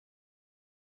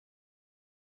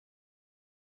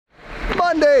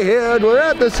Monday here, and we're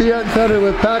at the CN Center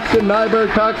with Paxton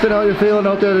Nyberg. Paxton, how you feeling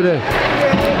out there today?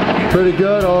 Pretty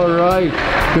good, all right.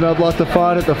 Gonna have lots of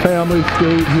fun at the family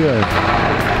skate here.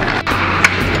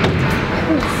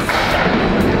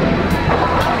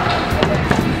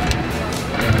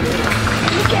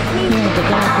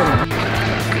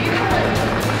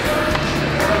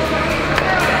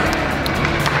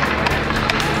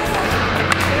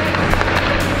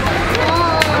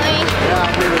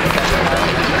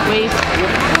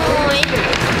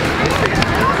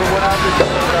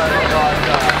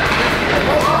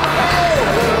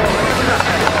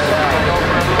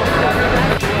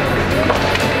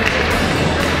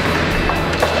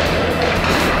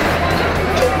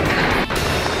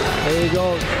 There you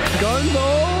go. Gunbo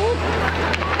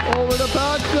over to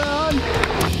Paxton.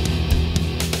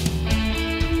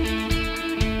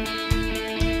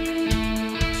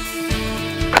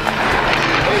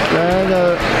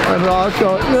 And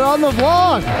Roscoe, you're on the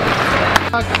vlog.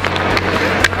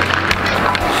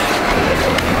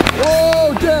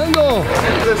 Whoa, Jangle.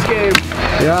 This game.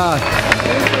 Yeah.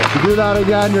 You do that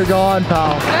again, you're gone,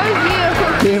 pal. That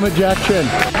was you. Game ejection.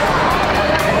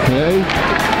 Okay.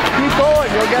 Keep going,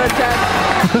 you'll get a text.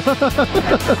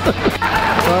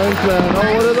 Thanks, man. Oh,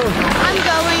 what are those? I'm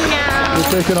going now. You're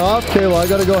taking off? Okay, well, I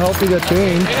gotta go help you get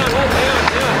changed.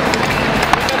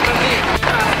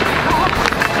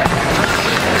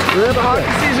 How's the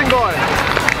hockey season going?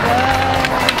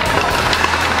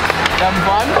 Having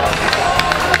fun?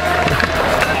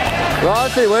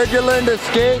 Rossi, where'd you learn to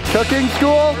skate? Cooking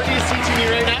school? He's teaching me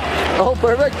right now. Oh,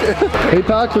 perfect. Hey,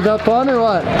 Pax, was that fun or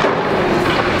what?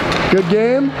 Good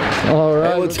game? All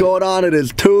right. Hey, what's going on? It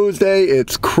is Tuesday.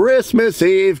 It's Christmas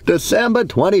Eve, December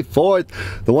 24th.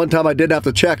 The one time I didn't have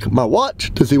to check my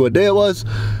watch to see what day it was.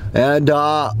 And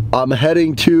I'm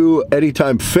heading to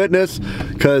Anytime Fitness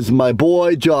because my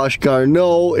boy Josh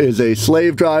Garneau is a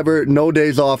slave driver. No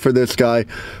days off for this guy.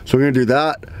 So we're going to do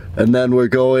that. And then we're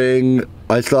going,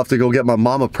 I still have to go get my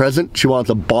mom a present. She wants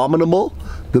Abominable,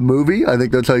 the movie. I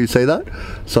think that's how you say that.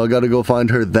 So I got to go find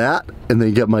her that and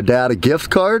then get my dad a gift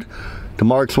card to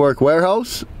Mark's Work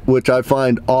Warehouse, which I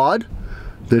find odd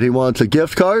that he wants a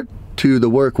gift card to the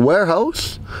Work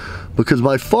Warehouse because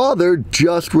my father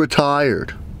just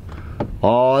retired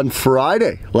on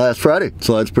Friday, last Friday.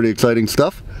 So that's pretty exciting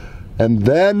stuff. And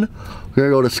then we're gonna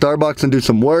go to Starbucks and do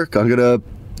some work. I'm gonna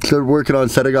start working on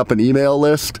setting up an email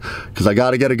list because I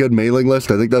got to get a good mailing list.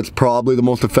 I think that's probably the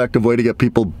most effective way to get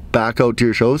people back out to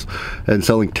your shows and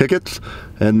selling tickets.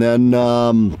 And then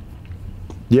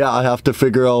yeah, I have to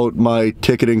figure out my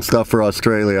ticketing stuff for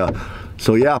Australia.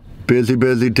 So yeah, busy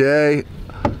day,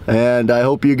 and I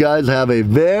hope you guys have a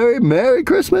very Merry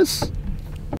Christmas.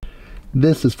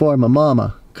 This is for my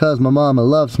mama, cause my mama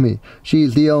loves me.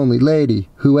 She's the only lady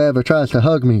who ever tries to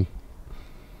hug me.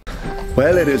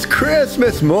 Well, it is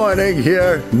Christmas morning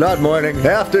here. Not morning,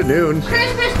 afternoon.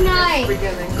 Christmas night.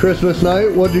 Christmas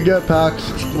night? What'd you get,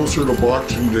 Pax? Closer to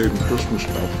Boxing Day than Christmas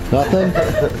stuff. Nothing?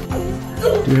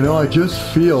 You know, I just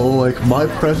feel like my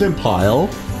present pile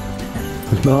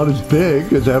is not as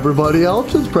big as everybody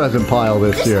else's present pile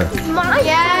this year.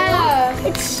 Yeah.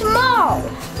 It's small.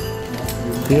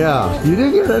 Yeah. You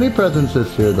didn't get any presents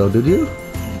this year, though, did you?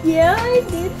 Yeah, I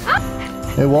did.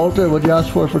 Hey, Walter, what'd you ask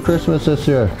for Christmas this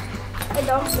year? A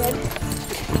dog bed.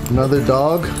 Another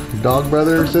dog? Dog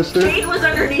brother or sister? Jade was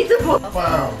underneath the book.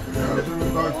 Wow. Yeah, it's in the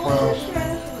dog pile.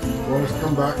 Want us to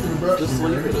come back to the bed? Just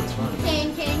leave it, it's fine.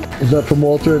 King. Is that from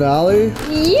Walter and Allie?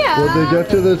 Yeah. What'd they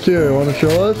get you this year? You want to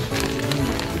show us?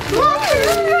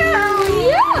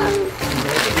 Yeah.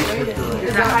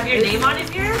 Does that have your name on it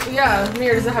here? Yeah,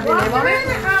 here, does it have your name on it?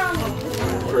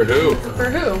 For who? For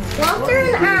who? Walter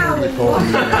and Allie.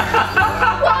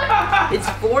 It's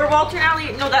for Walter and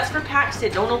Allie. No, that's for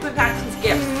Paxton. Don't open Paxton's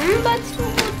gifts. That's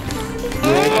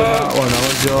That one, that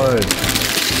was good.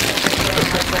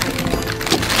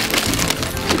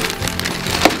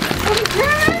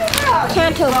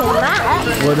 Can't open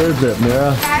that. What is it,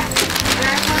 Mira?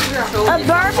 A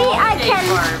Barbie.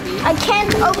 I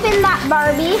can't open that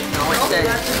Barbie. No, it's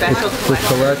a special The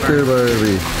collector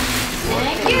Barbie.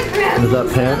 Is that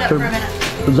pants for?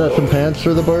 Is that some pants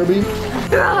for the Barbie?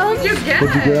 What'd you get?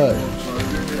 What'd you get?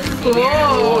 Whoa. Is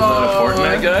that a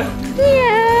Fortnite guy?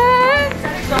 Yeah.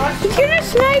 He's gonna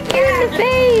snipe you in the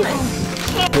face.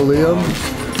 William.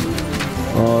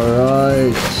 All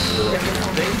right.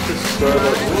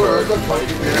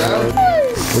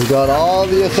 We've got all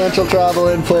the essential travel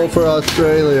info for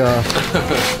Australia.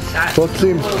 Book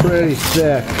seems pretty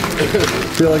thick. I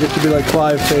feel like it should be like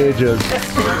 5 pages.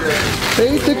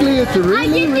 Basically, it's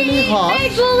really hot,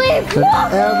 and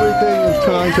everything is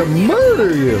trying to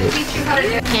murder you.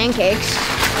 Pancakes.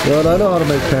 But I know how to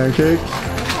make pancakes.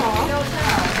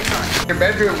 Your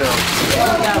bedroom now.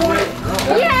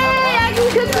 Yay! I can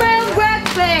cook my own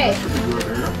breakfast.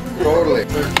 Totally.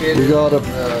 You got a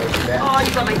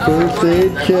first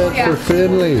aid kit for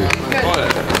Finley.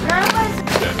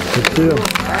 Let's see him.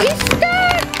 He's stuck.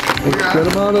 Let's get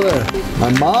him out of there.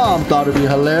 My mom thought it'd be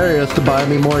hilarious to buy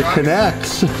me more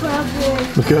Connects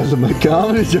because of my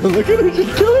comedy show. Look at her,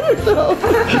 she's killing herself.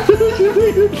 She's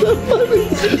making so funny.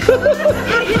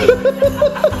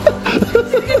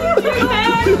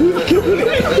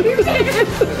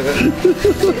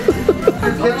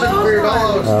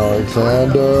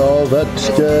 Alexander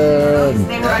Ovechkin.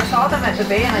 I saw them at the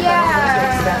bay and I thought it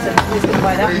was expensive. Please can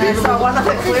buy that. And I saw one of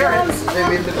the clearance. They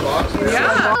made the box.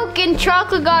 Yeah. Milk and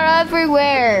chocolate got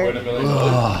everywhere.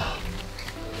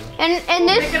 And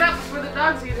this. Pick it up for the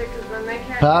dogs eat it because then they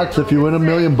can't. Pax, if you win $1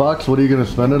 million, what are you gonna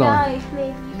spend it on? Nice,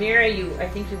 maybe. Mira, I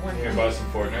think you won. You gonna buy some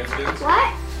Fortnite skins?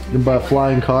 What? You can buy a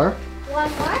flying car.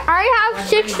 I have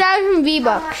 6,000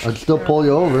 V-Bucks. I'd still pull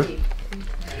you over.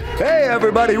 Hey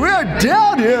everybody, we're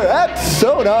down here at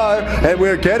Sonar and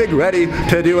we're getting ready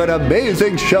to do an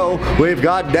amazing show. We've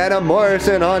got Dana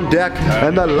Morrison on deck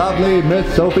and the lovely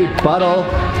Miss Sophie Buttle.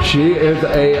 She is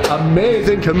an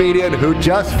amazing comedian who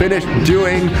just finished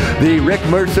doing the Rick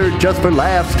Mercer Just for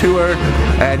Laughs tour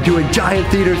and doing giant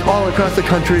theaters all across the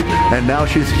country, and now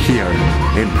she's here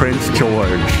in Prince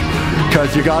George.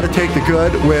 Because you got to take the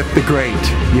good with the great,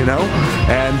 you know?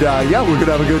 And yeah, we're going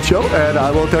to have a good show, and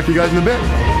I will talk to you guys in a bit.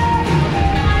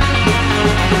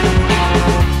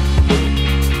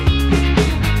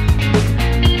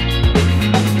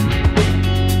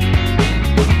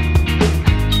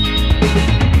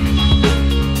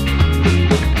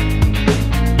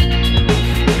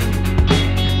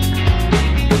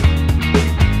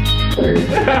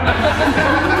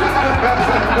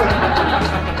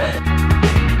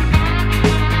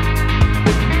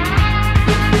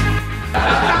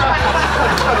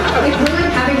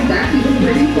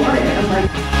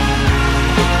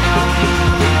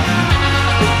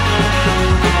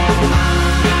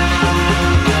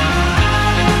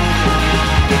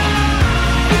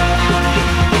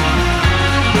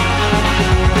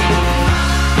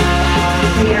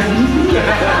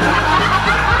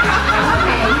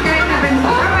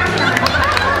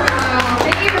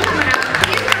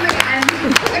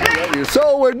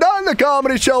 So we're done the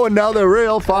comedy show and now the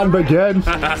real fun begins.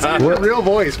 Your real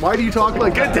voice. Why do you talk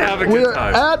like Good to have a good We're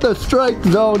time. at the Strike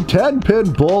Zone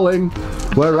 10-pin bowling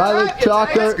where Riley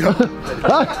Chalker...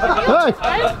 Hey!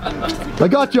 I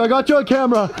got you on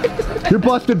camera. You're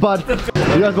busted, bud.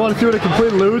 You guys want to see what a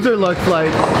complete loser looks like?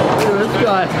 Look at this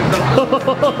guy.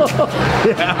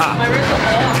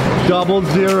 Yeah.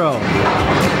 0-0.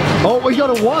 Oh, we got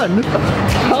a 1.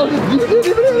 How did you didn't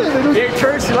even hit it? You're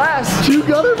first last. 2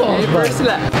 gutter balls. You're first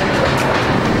last.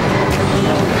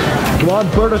 Come on,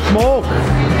 bird of smoke.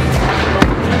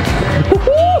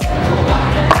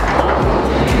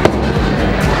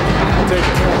 Take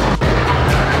it.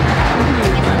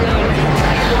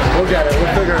 We'll get it.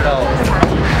 We'll figure it out.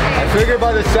 I figured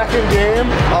by the second game,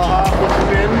 I'll have the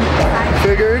spin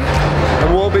figured,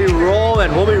 and we'll be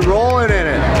rolling. We'll be rolling in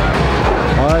it.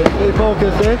 All right, stay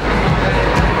focused, eh?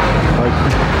 All right.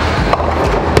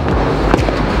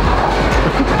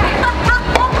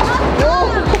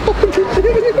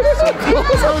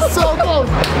 That was so close.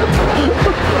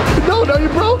 No, you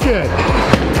broke it.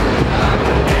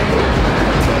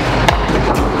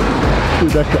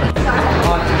 Dude, that guy.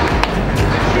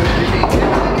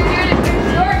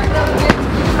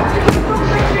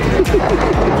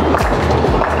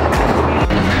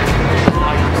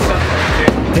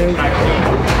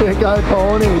 Big guy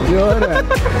pony doing it.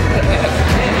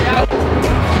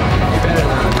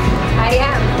 I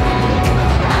am.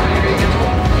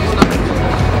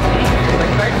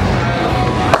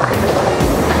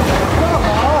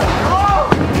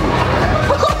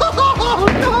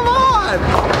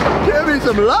 Give me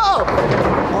some love.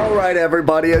 All right,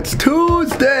 everybody, it's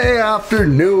Tuesday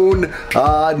afternoon,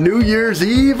 New Year's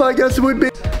Eve, I guess it would be.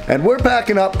 And we're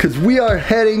packing up because we are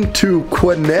heading to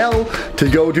Quesnel to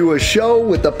go do a show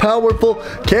with the powerful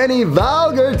Kenny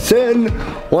Valgertson,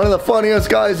 one of the funniest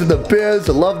guys in the biz.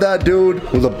 I love that dude.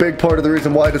 Was a big part of the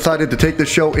reason why I decided to take the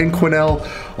show in Quesnel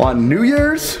on New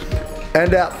Year's.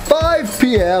 And at 5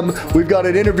 p.m., we've got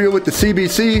an interview with the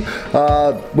CBC.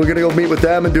 We're going to go meet with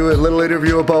them and do a little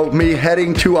interview about me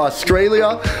heading to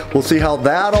Australia. We'll see how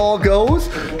that all goes.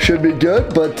 Should be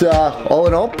good, but all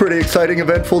in all, pretty exciting,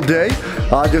 eventful day.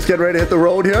 Just getting ready to hit the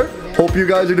road here. Hope you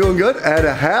guys are doing good, and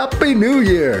a Happy New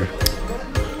Year.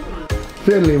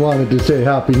 Finley wanted to say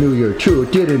Happy New Year too,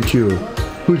 didn't you?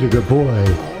 Who's a good boy?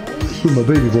 Who's my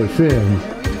baby boy Finn?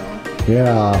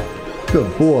 Yeah.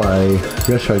 Good boy.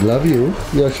 Yes, I love you.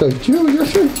 Yes, I do.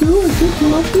 Yes, I do. I just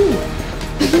love you.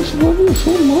 I just love you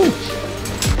so much.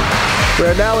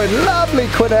 We're now in lovely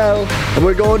Quinnell, and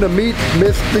we're going to meet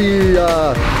Miss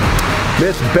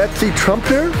Betsy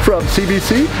Trumpner from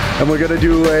CBC, and we're going to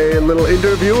do a little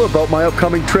interview about my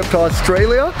upcoming trip to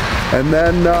Australia, and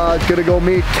then going to go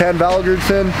meet Ken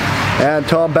Valgerson and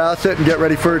Tom Bassett and get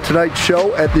ready for tonight's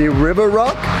show at the River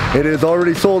Rock. It is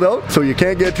already sold out, so you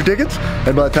can't get your tickets,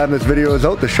 and by the time this video is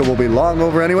out, the show will be long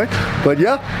over anyway. But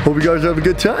yeah, hope you guys have a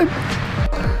good time.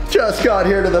 Just got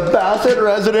here to the Bassett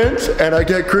residence, and I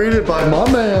get greeted by my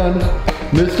man,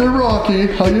 Mr. Rocky.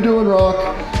 How you doing,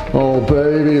 Rock? Oh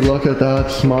baby, look at that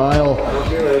smile.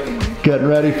 Getting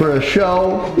ready for a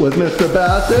show with Mr.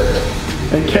 Bassett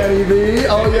and Kenny V.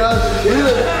 Oh yes,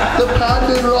 the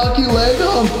patented Rocky leg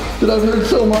that I've heard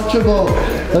so much about.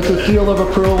 That's a seal of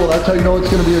approval. That's how you know it's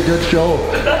going to be a good show.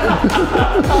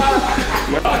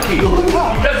 Rocky, he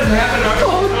doesn't have an arm.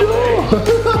 Oh no!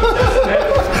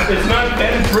 It's not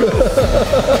been through.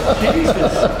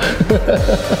 Jesus.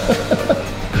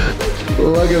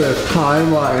 Look at this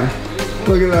timeline.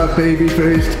 Look at that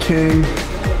baby-faced king.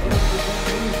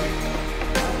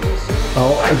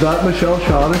 Oh, is that Michelle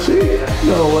Shaughnessy?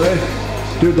 No way.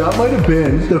 Dude, that might have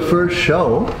been the first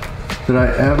show that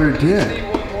I ever did.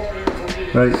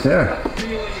 Right there.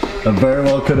 That very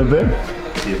well could have been.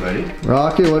 See you, buddy.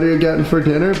 Rocky, what are you getting for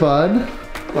dinner, bud?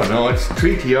 Oh no, it's a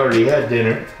treat. He already had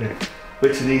dinner.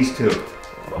 Which of these two?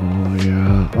 Oh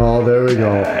yeah. Oh, there we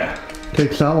go.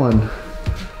 Take that one.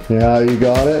 Yeah, you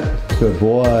got it. Good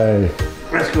boy.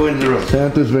 Let's go into the room.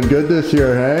 Santa's been good this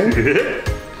year, hey?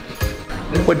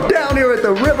 We're down here at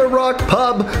the River Rock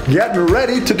Pub, getting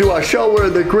ready to do our show. We're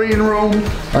in the green room.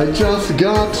 I just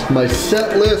got my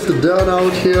set list done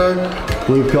out here.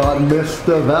 We've got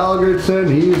Mr. Valgerson.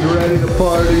 He's ready to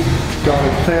party. Got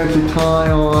his fancy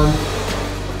tie on.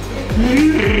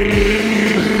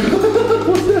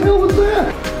 What the hell was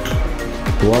that?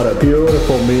 What a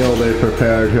beautiful meal they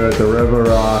prepared here at the River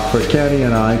Rock for Kenny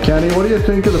and I. Kenny, what do you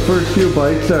think of the first few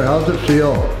bites there? How's it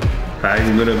feel?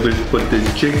 I'm gonna just put this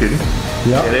chicken,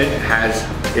 and it has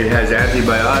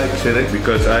antibiotics in it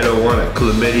because I don't want a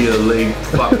chlamydia-laden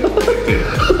fucking chicken.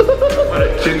 I want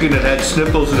a chicken that had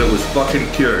sniffles and it was fucking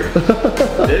cured.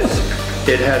 This,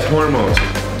 it has hormones.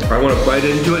 I want to bite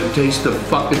into it and taste the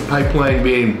fucking pipeline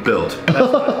being built.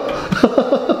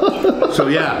 So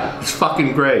yeah, it's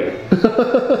fucking great.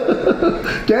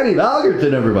 Kenny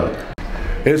Valgerson, everybody.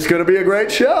 It's gonna be a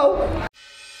great show.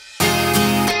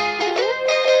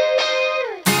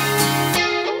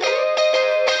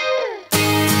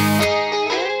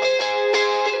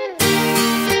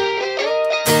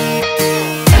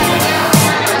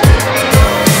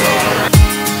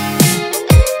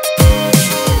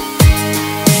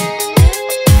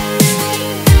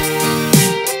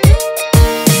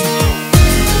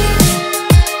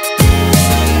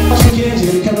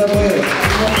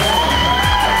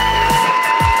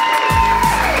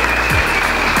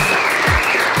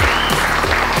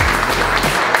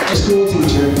 School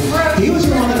teacher. He was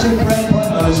the one that took Brad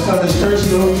Putnam on his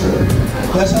first road trip.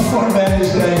 That's how far back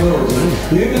this guy goes.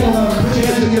 You're going to love him. Put your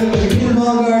hands together with the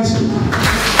cannonball guards.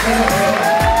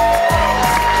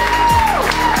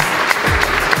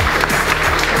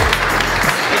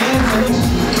 And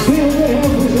we will get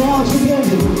him with Ross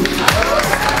McKenzie.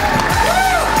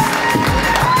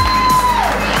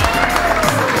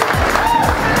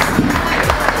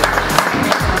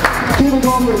 Keep it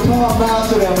going with Tom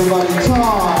Bassett, everybody.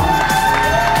 Tom!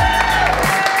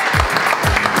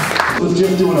 Was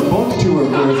just doing a book tour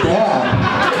for his dad.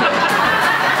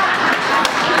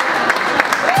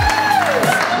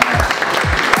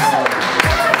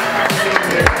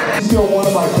 He's still one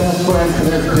of my best friends to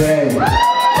this day.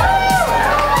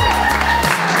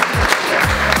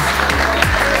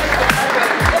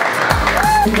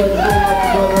 He's like,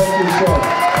 go the rest of the show.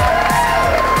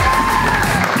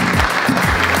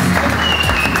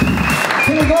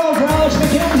 Here we go, Ross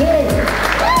McKenzie!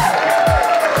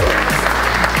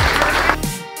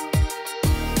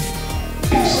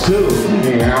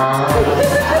 Yeah.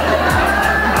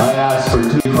 I asked for 2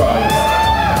 fries.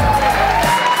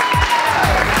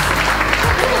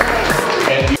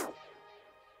 And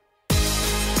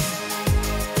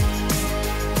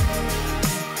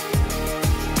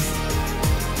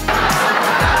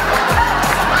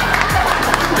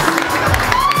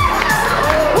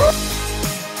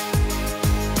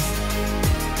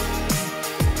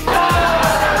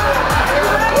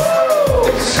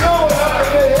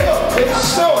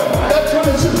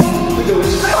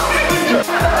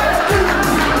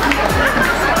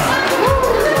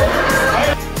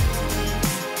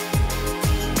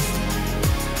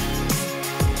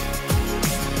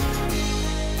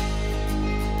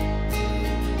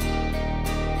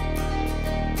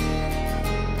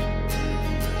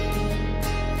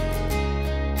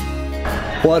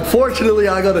Well, unfortunately,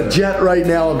 I got a jet right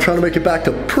now. I'm trying to make it back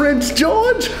to Prince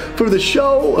George for the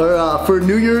show, or for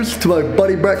New Year's, to my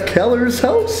buddy Brett Keller's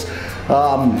house.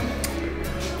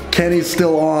 Kenny's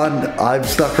still on. I've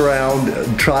stuck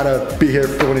around, trying to be here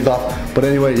when he's off. But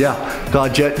anyway, yeah,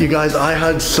 got jet. You guys, I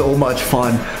had so much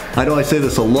fun. I know I say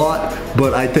this a lot,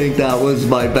 but I think that was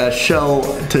my best show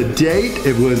to date.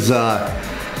 It was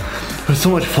so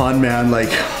much fun, man.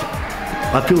 Like,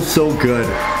 I feel so good.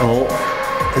 Oh,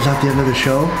 is that the end of the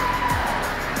show?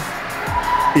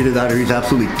 Either that or he's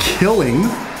absolutely killing,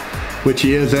 which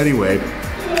he is anyway.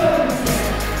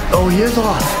 Oh, he is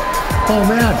off. Oh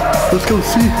man, let's go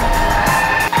see.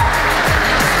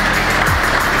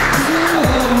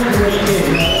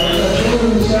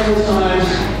 Several times,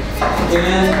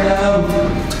 and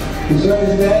he's got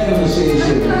his bag on the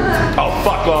station. Oh,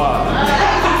 fuck off.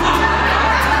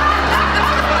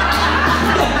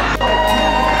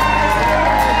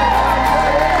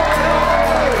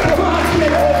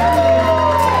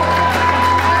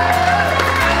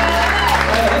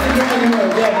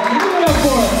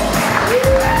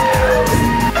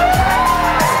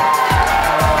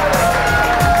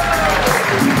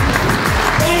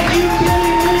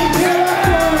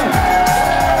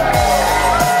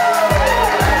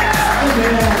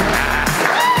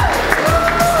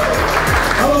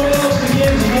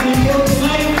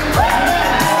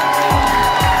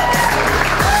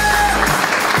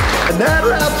 That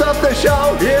wraps up the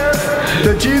show here.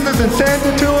 The Jesus and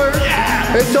Santa tour.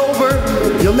 Yeah. It's over.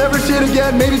 You'll never see it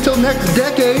again, maybe till next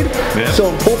decade. Yeah.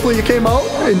 So hopefully you came out,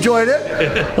 enjoyed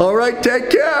it. All right, take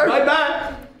care. Bye-bye.